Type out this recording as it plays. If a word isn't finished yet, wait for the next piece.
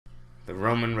The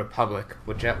Roman Republic,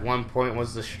 which at one point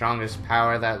was the strongest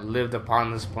power that lived upon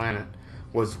this planet,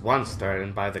 was once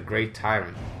threatened by the great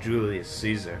tyrant, Julius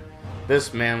Caesar.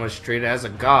 This man was treated as a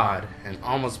god, and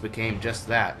almost became just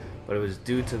that, but it was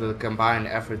due to the combined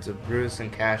efforts of Brutus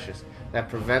and Cassius that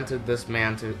prevented this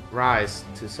man to rise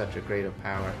to such a great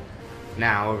power.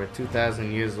 Now, over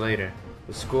 2,000 years later,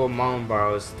 the school of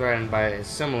Marlborough is threatened by a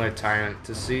similar tyrant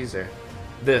to Caesar.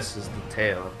 This is the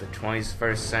tale of the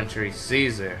 21st century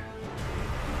Caesar.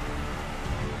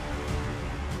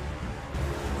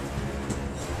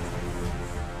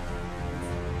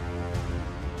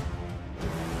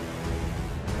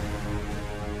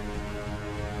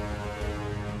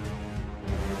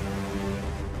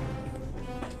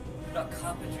 The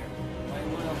Carpenter, my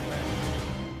loyal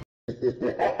friend.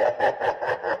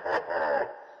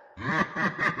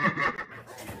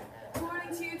 Good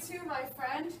morning to you too, my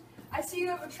friend. I see you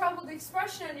have a troubled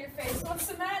expression on your face. What's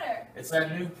the matter? It's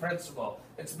that new principal.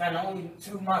 It's been only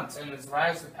 2 months, and his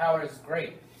rise to power is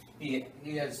great. He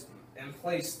has in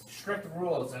place strict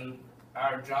rules, and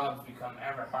our jobs become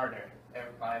ever harder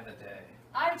by the day.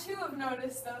 I too have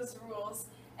noticed those rules,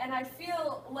 and I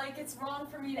feel like it's wrong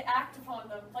for me to act upon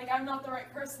them, like I'm not the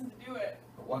right person to do it.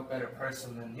 But what better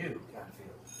person than you,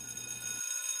 Canfield?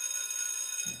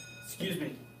 Excuse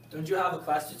me, don't you have a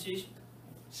class to teach?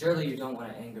 Surely you don't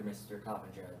want to anger Mr.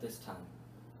 Coppinger at this time.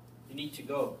 You need to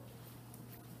go.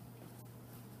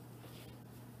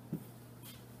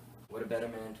 What a better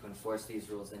man to enforce these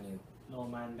rules than you? No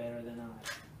man better than I.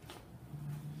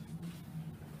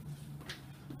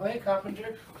 Oh, hey,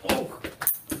 Carpenter. Oh!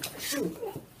 Shoot!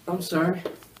 I'm sorry.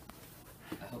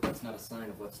 I hope that's not a sign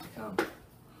of what's to come.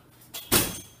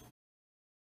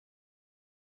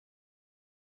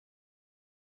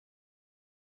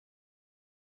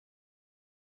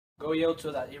 Go yell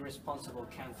to that irresponsible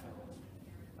Canfield.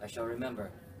 I shall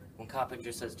remember. When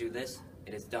Coppinger says do this,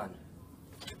 it is done.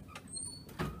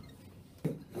 Now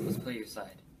let's play your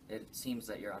side. It seems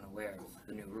that you're unaware of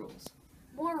the new rules.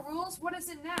 More rules? What is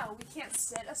it now? We can't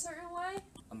sit a certain way?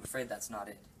 I'm afraid that's not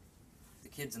it. The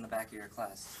kids in the back of your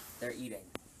class, they're eating.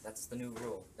 That's the new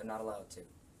rule. They're not allowed to.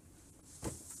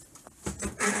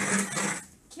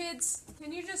 Kids,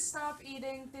 can you just stop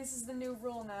eating? This is the new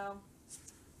rule now.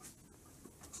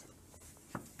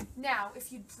 Now,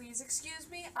 if you'd please excuse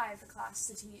me, I have a class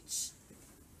to teach.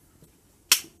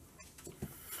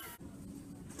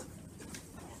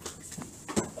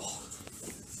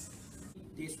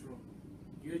 This room.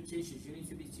 You teachers, you need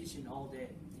to be teaching all day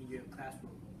in your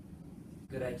classroom.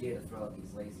 Good idea to throw out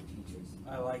these lazy teachers.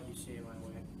 I like you see it my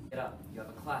way. Get up. You have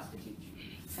a class to teach.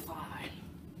 Fine.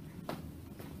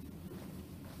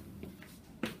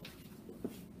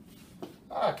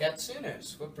 Ah,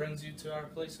 Katsunas, what brings you to our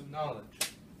place of knowledge?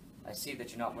 I see that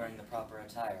you're not wearing the proper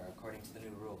attire according to the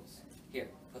new rules.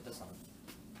 Here, put this on.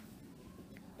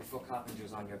 Before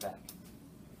Coppinger's on your back.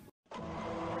 Good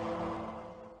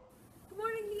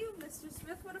morning to you, Mr.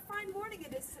 Smith. What a fine morning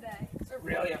it is today. Is it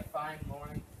really a fine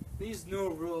morning? These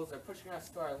new rules are pushing us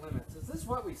to our limits. Is this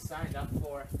what we signed up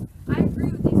for? I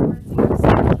agree with these words you have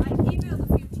said. I've emailed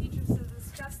a few teachers to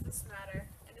discuss this matter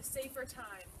in a safer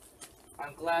time.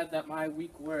 I'm glad that my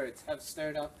weak words have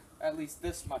stirred up at least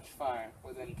this much fire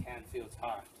within Canfield's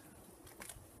heart.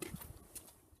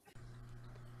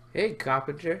 Hey,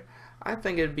 Coppinger. I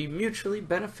think it'd be mutually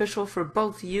beneficial for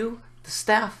both you, the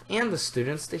staff, and the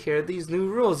students to hear these new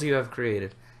rules you have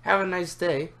created. Have a nice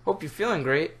day. Hope you're feeling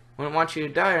great. Wouldn't want you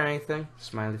to die or anything.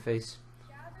 Smiley face.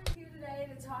 Gathered here today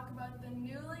to talk about the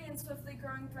newly and swiftly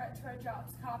growing threat to our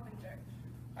jobs, Coppinger.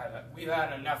 We've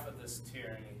had enough of this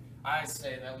tyranny. I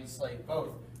say that we slay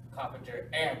both Coppinger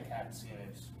and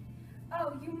Katsunas.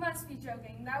 Oh, you must be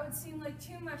joking. That would seem like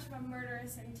too much of a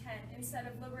murderous intent instead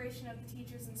of liberation of the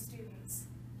teachers and students.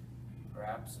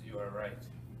 Perhaps you are right.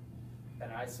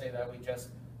 Then I say that we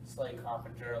just slay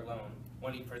Coppinger alone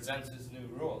when he presents his new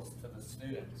rules to the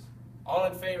students. All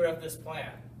in favor of this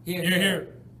plan? Here,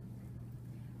 here.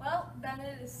 Well, then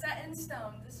it is set in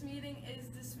stone. This meeting is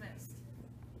dismissed.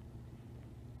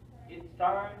 It's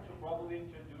time to probably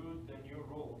introduce the new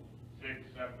rules.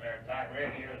 Six separate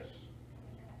Tiberius.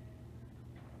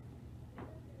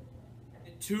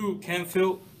 2,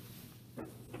 Canfield.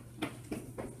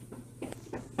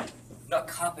 Not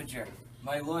Coppinger,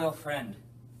 my loyal friend.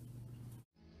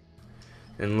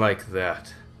 And like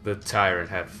that, the tyrant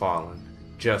had fallen,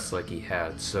 just like he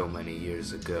had so many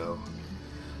years ago.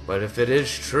 But if it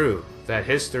is true that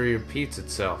history repeats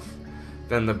itself,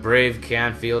 then the brave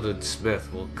Canfield and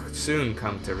Smith will soon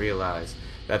come to realize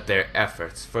that their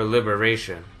efforts for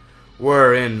liberation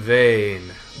were in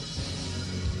vain.